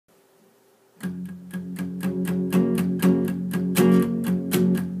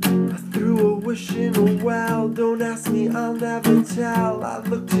wishing well. Don't ask me, I'll never tell. I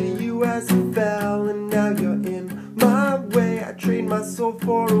looked to you as you fell, and now you're in my way. I trade my soul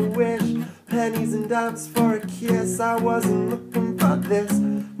for a wish, pennies and dimes for a kiss. I wasn't looking for this,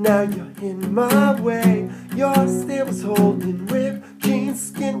 now you're in my way. Your stare was holding, ripped jeans,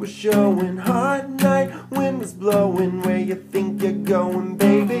 skin was showing. Hot night, wind was blowing. Where you think you're going,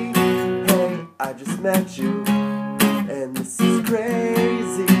 baby? Hey, I just met you, and this is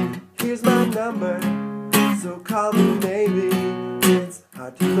crazy. Here's my number, so call me maybe. It's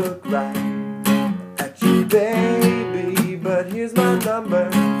hard to look right at you, baby, but here's my number,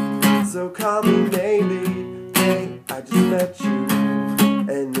 so call me maybe. Hey, I just met you,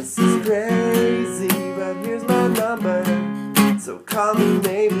 and this is crazy, but here's my number, so call me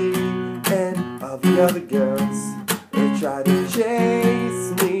maybe. And all the other girls, they try to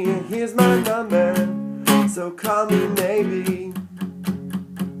chase me, and here's my number, so call me maybe.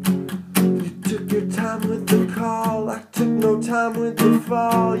 You took your time with the call, I took no time with the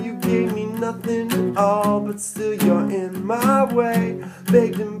fall. You gave me nothing at all, but still you're in my way.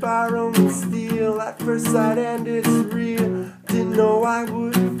 Begged and borrowed and steal, at first sight and it's real. Didn't know I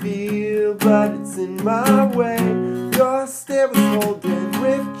would feel, but it's in my way. Your stare was holding,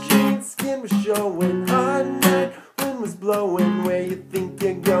 ripped jeans, skin was showing. Hot night, wind was blowing. Where you think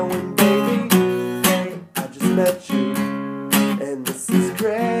you're going, baby? Hey, I just met you, and this is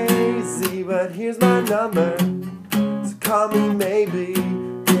crazy, but here's my number, so call me maybe.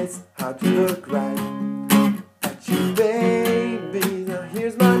 It's hard to look right at you, baby. Now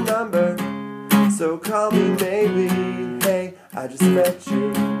here's my number, so call me maybe. Hey, I just met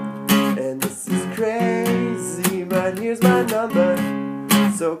you, and this is crazy, but here's my number,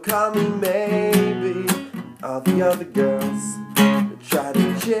 so call me maybe. All the other girls, they try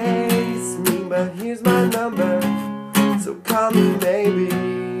to chase me, but here's my number, so call me maybe.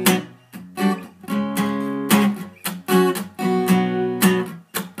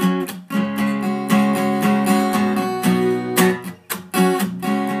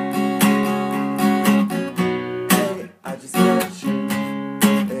 Hey, I just met you,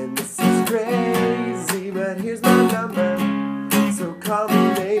 and this is crazy, but here's my number, so call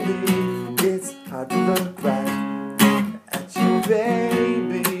me maybe. It's hard to look right at you,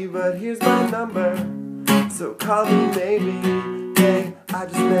 baby, but here's my number, so call me maybe. Hey, I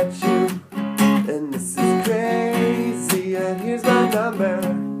just met you, and this is crazy, and here's my number,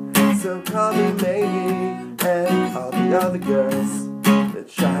 so call me maybe. And all the other girls that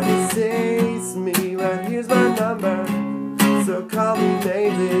try to chase me, but here's my number, so call me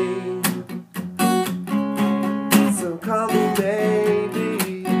maybe. So call me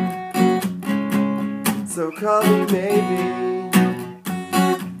maybe, so call me maybe.